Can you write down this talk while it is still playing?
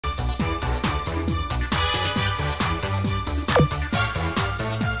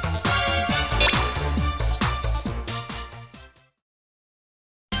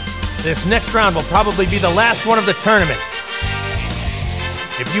This next round will probably be the last one of the tournament.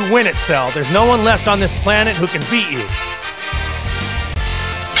 If you win it, Cell, there's no one left on this planet who can beat you.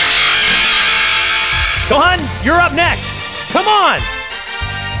 Gohan, you're up next! Come on!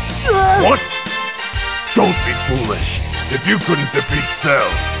 What? Don't be foolish. If you couldn't defeat Cell,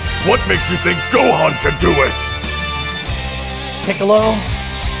 what makes you think Gohan can do it? Piccolo,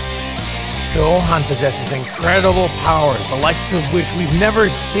 Gohan possesses incredible powers, the likes of which we've never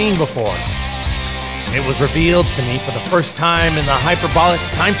seen before. It was revealed to me for the first time in the hyperbolic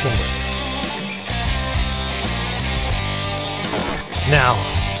time chamber. Now,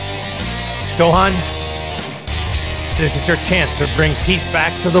 Gohan, this is your chance to bring peace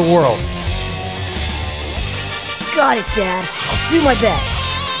back to the world. Got it, Dad. I'll do my best.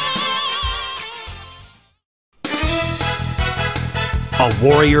 A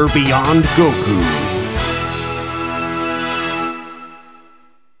warrior beyond Goku.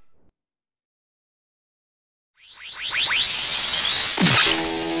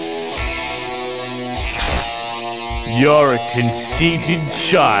 You're a conceited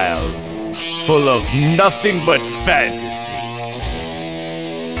child, full of nothing but fantasy.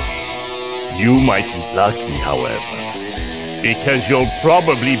 You might be lucky, however, because you'll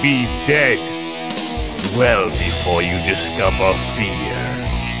probably be dead well before you discover fear.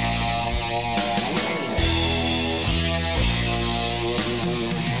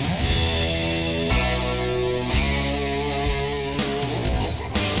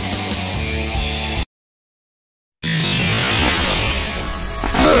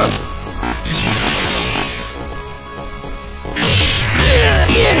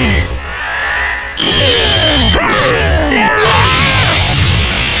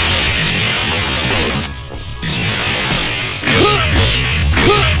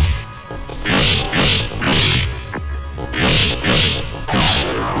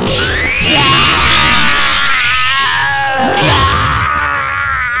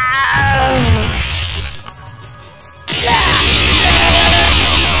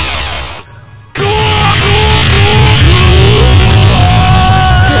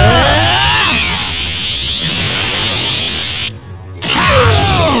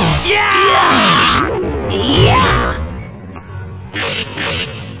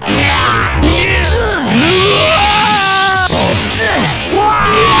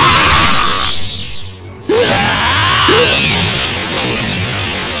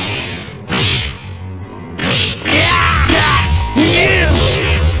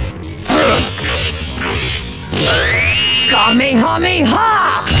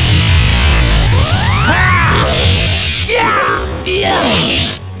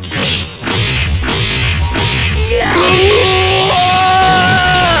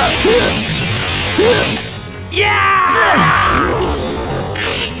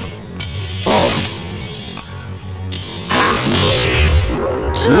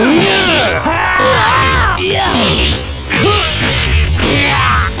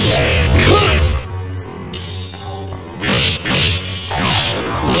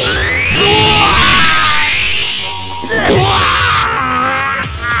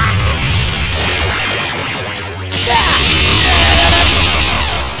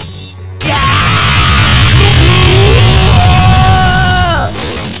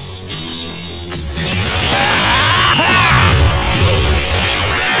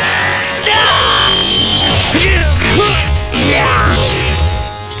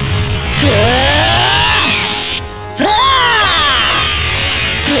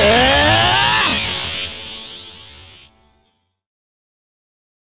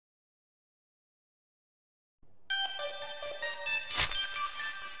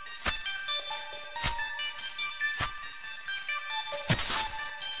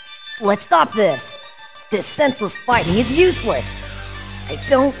 Let's stop this. This senseless fighting is useless.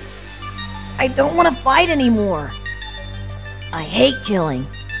 I don't want to fight anymore. I hate killing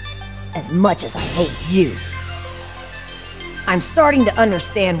as much as I hate you. I'm starting to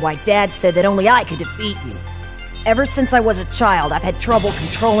understand why Dad said that only I could defeat you. Ever since I was a child, I've had trouble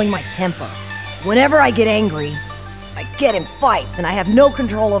controlling my temper. Whenever I get angry, I get in fights and I have no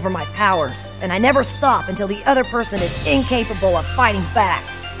control over my powers, and I never stop until the other person is incapable of fighting back.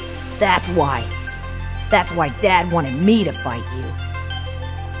 That's why Dad wanted me to fight you.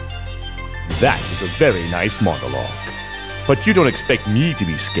 That is a very nice monologue. But you don't expect me to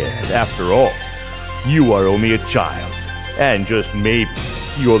be scared, after all. You are only a child, and just maybe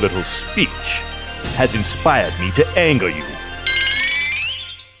your little speech has inspired me to anger you.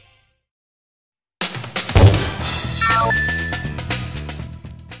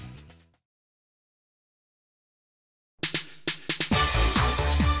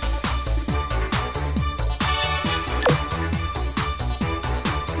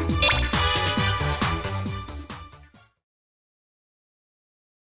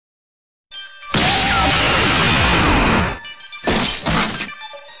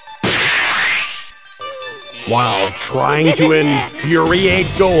 while trying to infuriate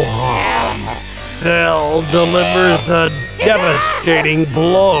Gohan. Cell delivers a devastating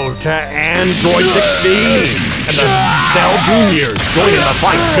blow to Android 16, and the Cell Juniors join in the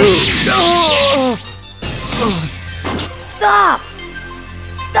fight too. Stop!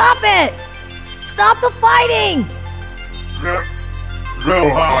 Stop it! Stop the fighting!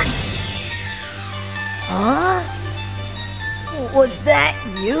 Gohan! Huh? Was that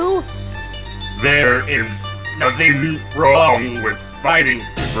you? There is nothing wrong with fighting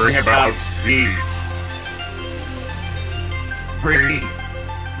to bring about peace. Free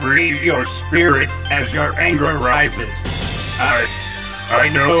your spirit as your anger rises.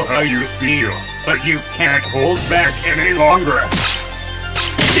 I know how you feel, but you can't hold back any longer.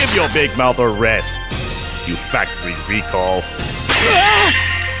 Give your big mouth a rest, you factory recall.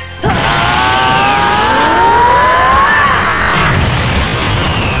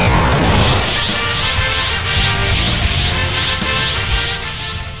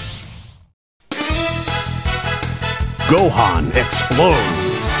 Gohan explodes.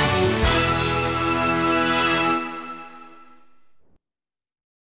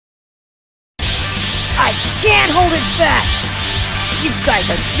 I can't hold it back! You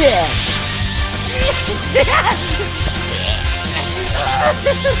guys are dead!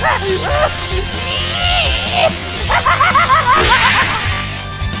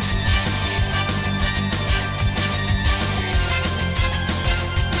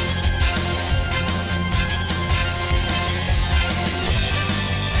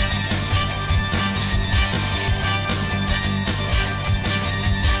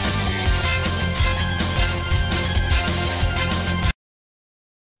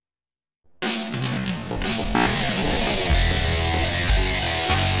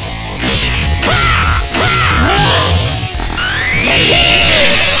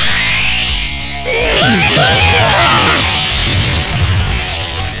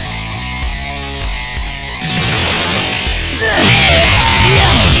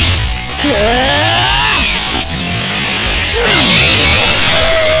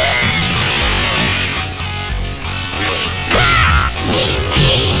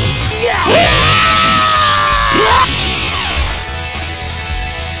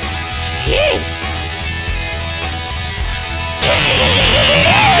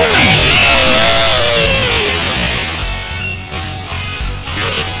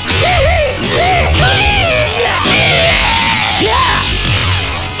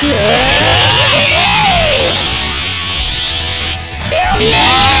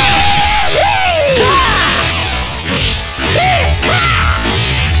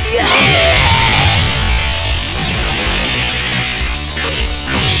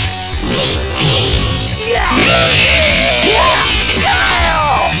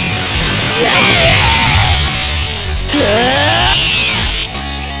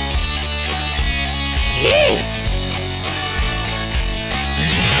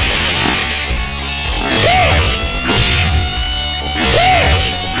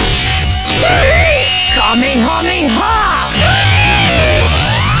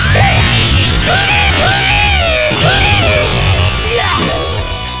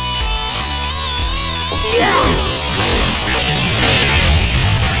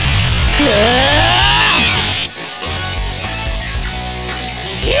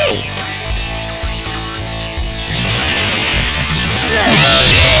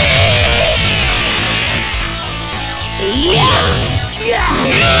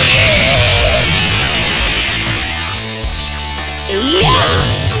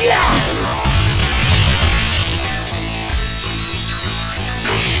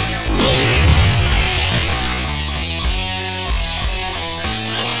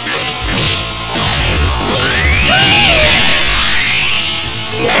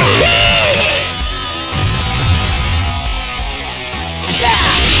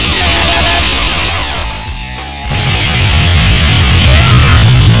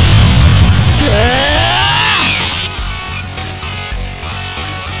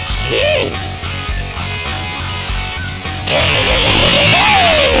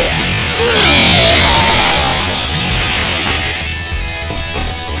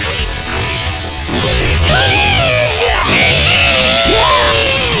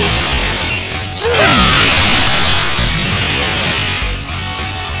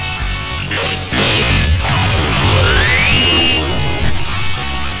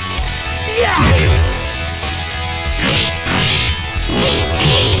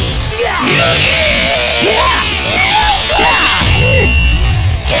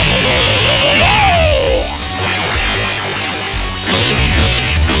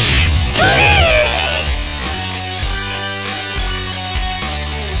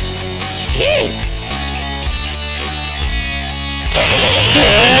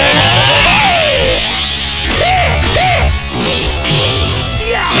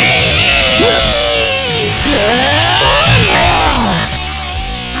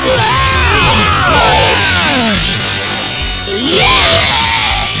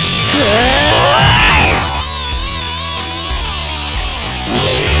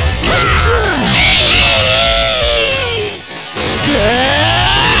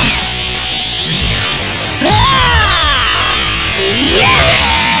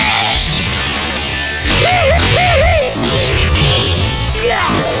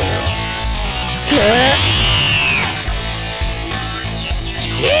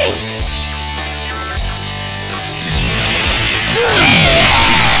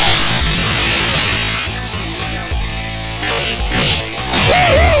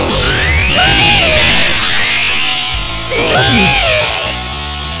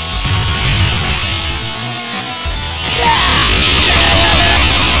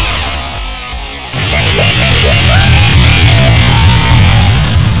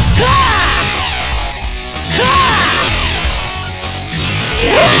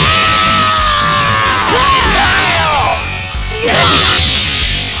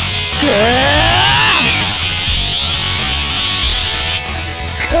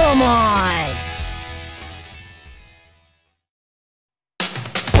 Come on!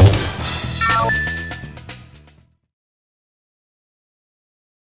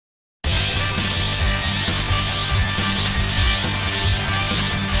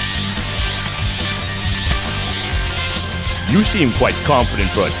 You seem quite confident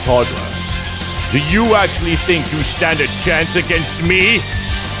for a toddler. Do you actually think you stand a chance against me?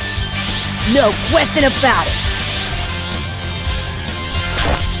 No question about it!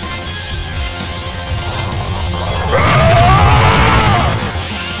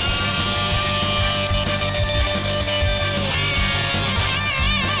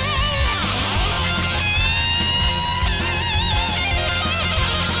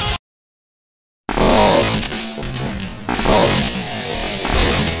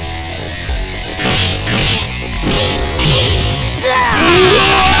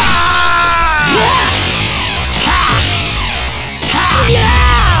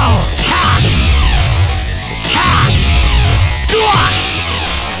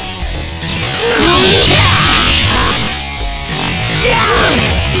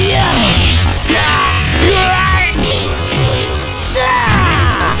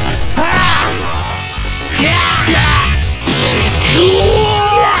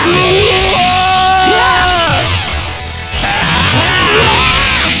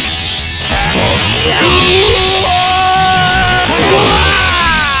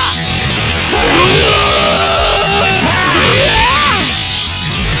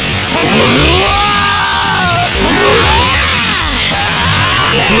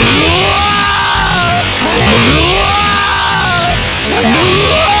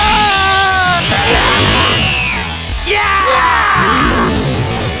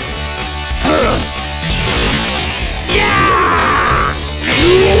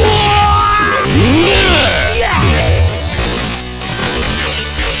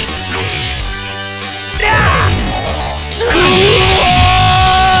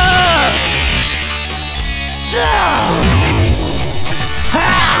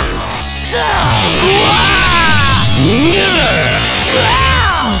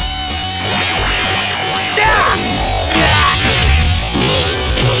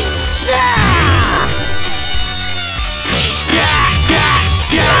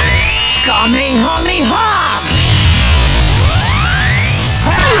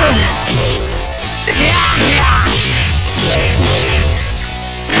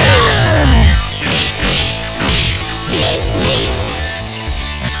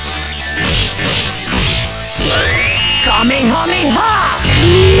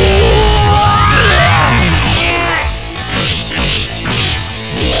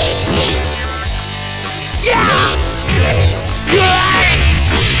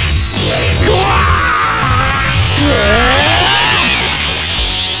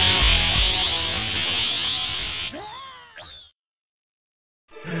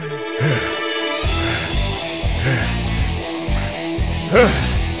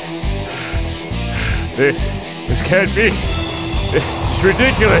 This can't be. This is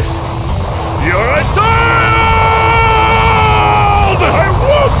ridiculous. You're a child! I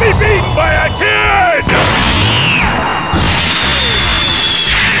won't be beaten by a kid!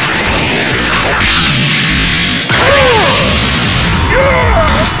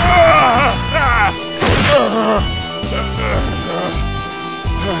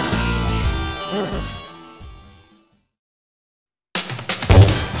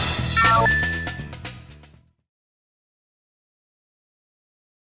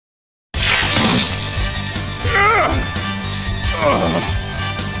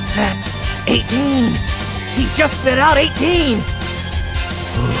 18! He just spit out 18!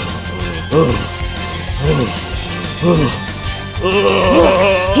 Look!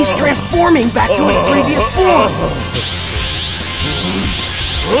 He's transforming back to his previous form!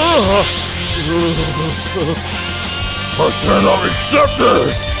 I cannot accept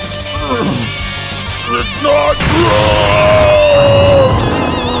this! It's not true!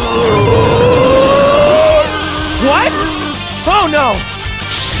 What? Oh no!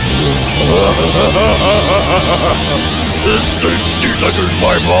 In 60 seconds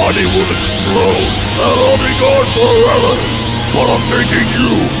my body will explode, and I'll be gone forever! But I'm taking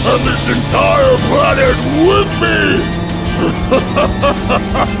you and this entire planet with me!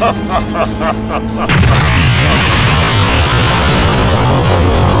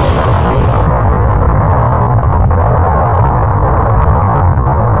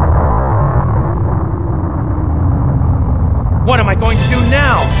 What am I going to do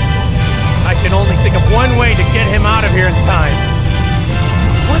now? I can only think of one way to get him out of here in time.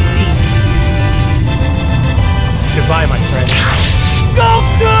 What's he? Goodbye, my friend.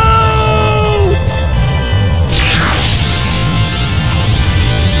 Goku!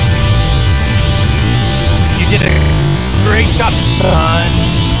 You did a great job, son,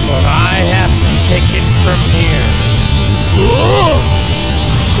 but I have to take it from here.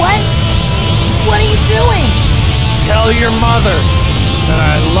 What? What are you doing? Tell your mother that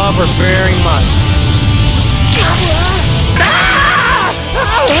I love her very much.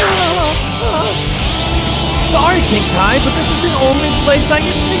 Sorry, King Kai, but this is the only place I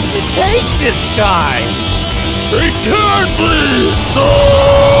can think to take this guy. They can't be!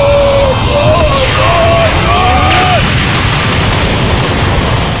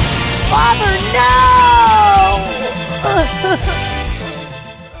 Father, no!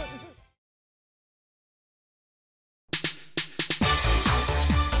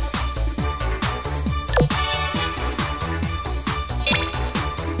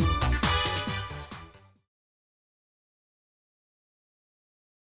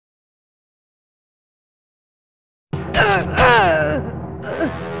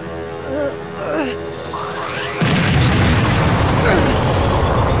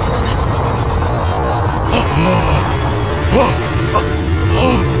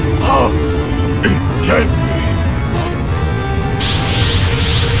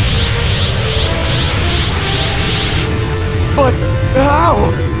 But how?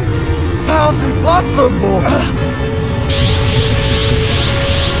 How's it possible?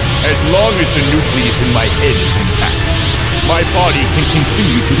 As long as the nucleus in my head is intact, my body can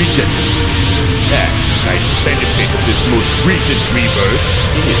continue to regenerate. And the nice benefit of this most recent rebirth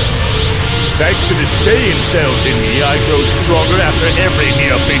is, thanks to the Saiyan cells in me, I grow stronger after every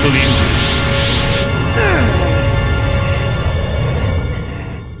near fatal injury.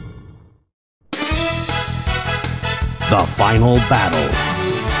 The final battle.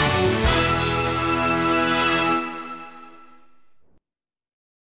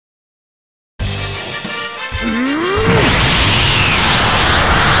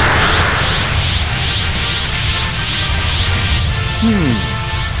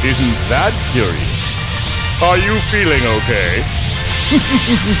 Isn't that curious? Are you feeling okay?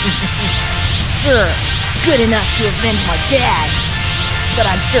 Sure, good enough to avenge my dad. But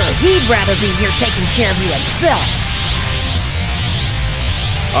I'm sure he'd rather be here taking care of you himself.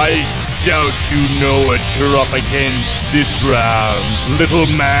 I doubt you know what you're up against this round, little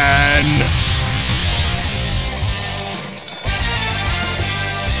man.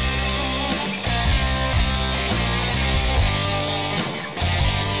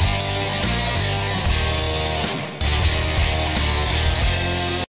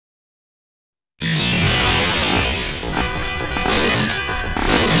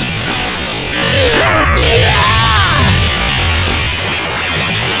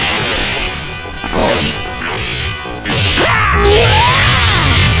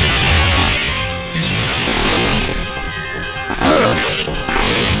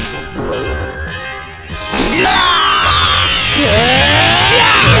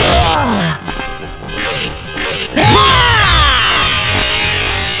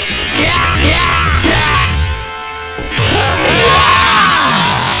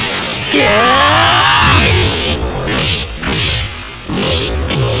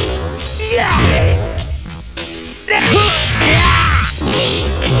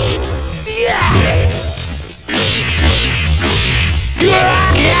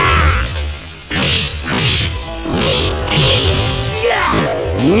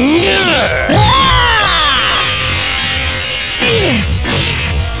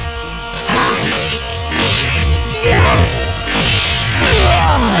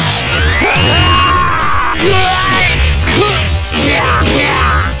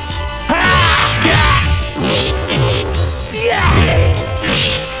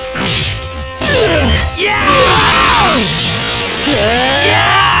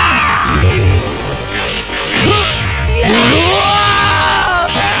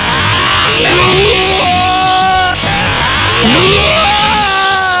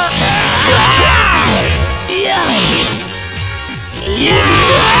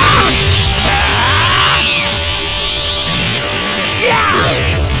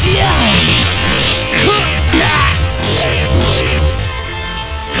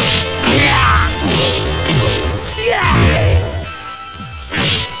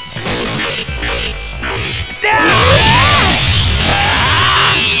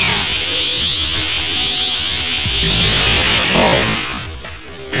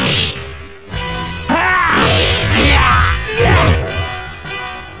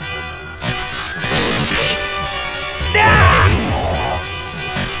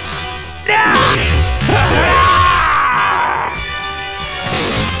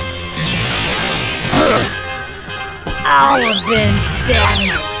 I'll avenge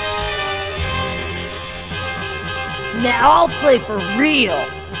them. Now I'll play for real.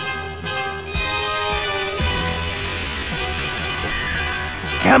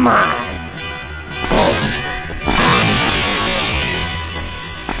 Come on.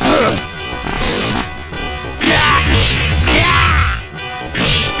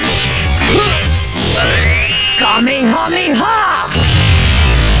 Kamehameha!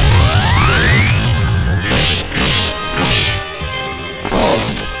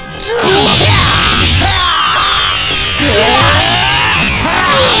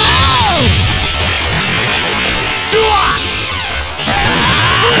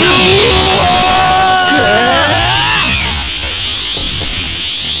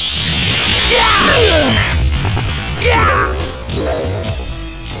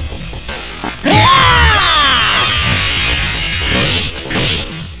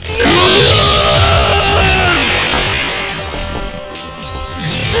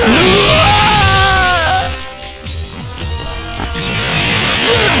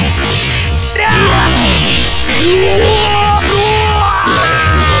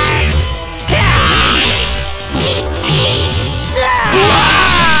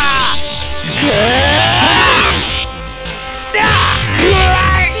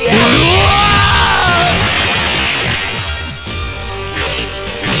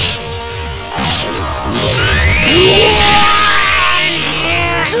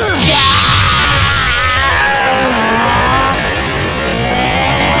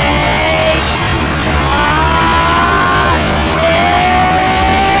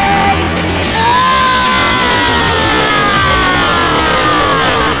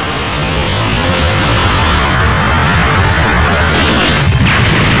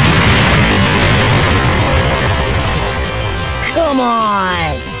 Come on!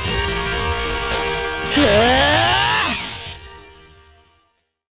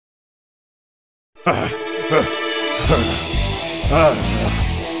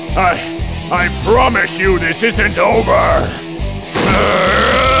 I promise you this isn't over.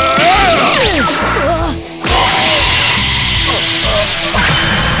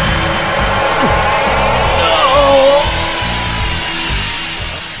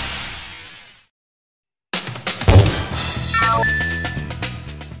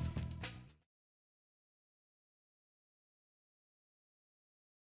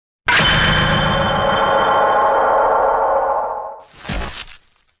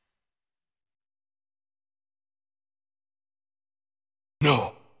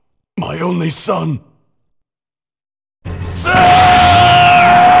 No, my only son.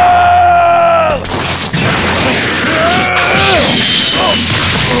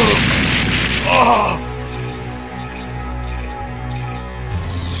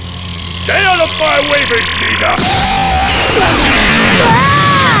 Stay out of my way, Vegeta!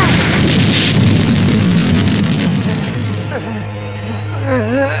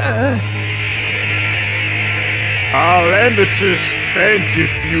 I'll end the suspense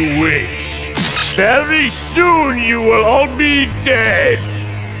if you wish. Very soon you will all be dead.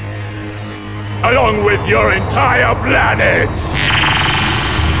 Along with your entire planet.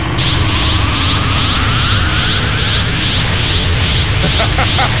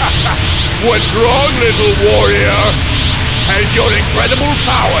 What's wrong, little warrior? Has your incredible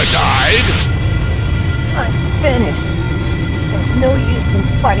power died? I'm finished. There's no use in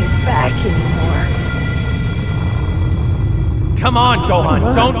fighting back anymore. Come on,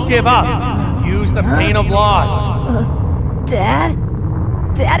 Gohan, don't give up. Use the pain of loss. Dad?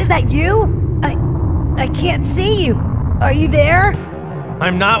 Dad, is that you? I can't see you. Are you there?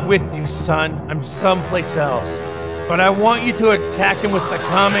 I'm not with you, son. I'm someplace else. But I want you to attack him with the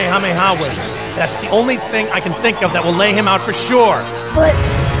Kamehameha wave. That's the only thing I can think of that will lay him out for sure. But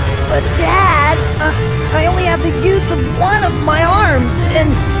Dad, I only have the use of one of my arms,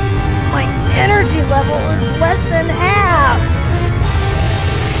 and my energy level is less than half.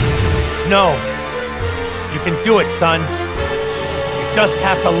 No. You can do it, son. You just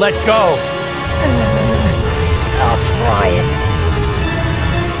have to let go. I'll try it.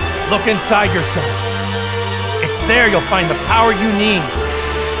 Look inside yourself. It's there you'll find the power you need.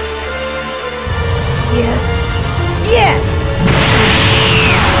 Yes. Yes!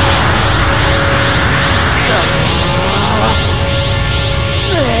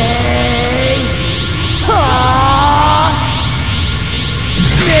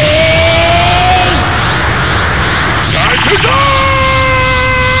 Time to die!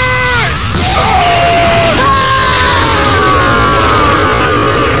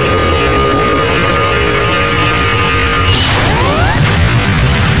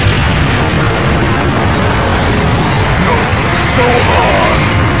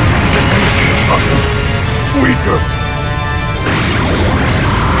 Weaker.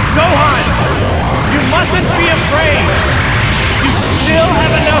 Gohan! You mustn't be afraid! You still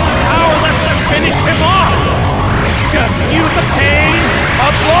have enough power left to finish him off! Just use the pain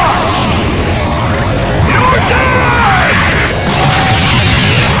of loss! You're dead!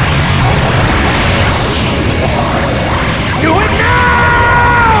 Do it now!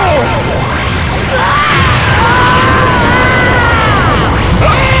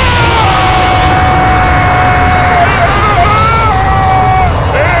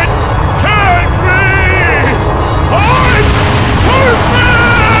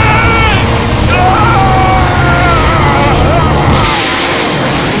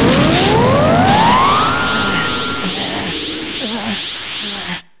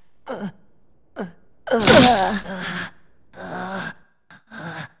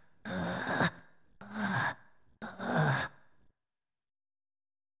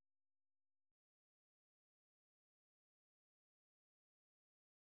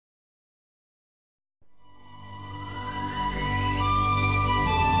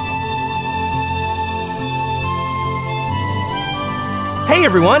 Hey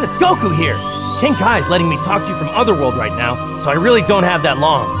everyone, it's Goku here! King Kai's letting me talk to you from Otherworld right now, so I really don't have that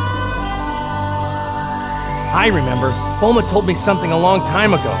long. I remember, Bulma told me something a long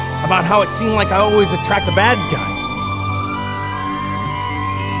time ago about how it seemed like I always attract the bad guys.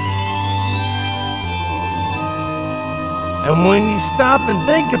 And when you stop and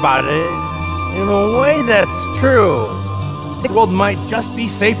think about it, in a way that's true. The world might just be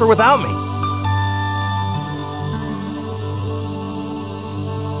safer without me.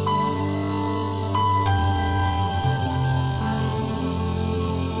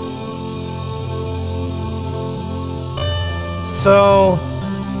 So,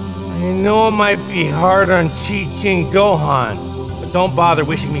 I know it might be hard on Chi-Chi and Gohan, but don't bother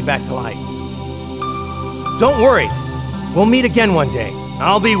wishing me back to life. Don't worry, we'll meet again one day.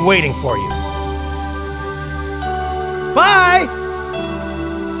 I'll be waiting for you. Bye!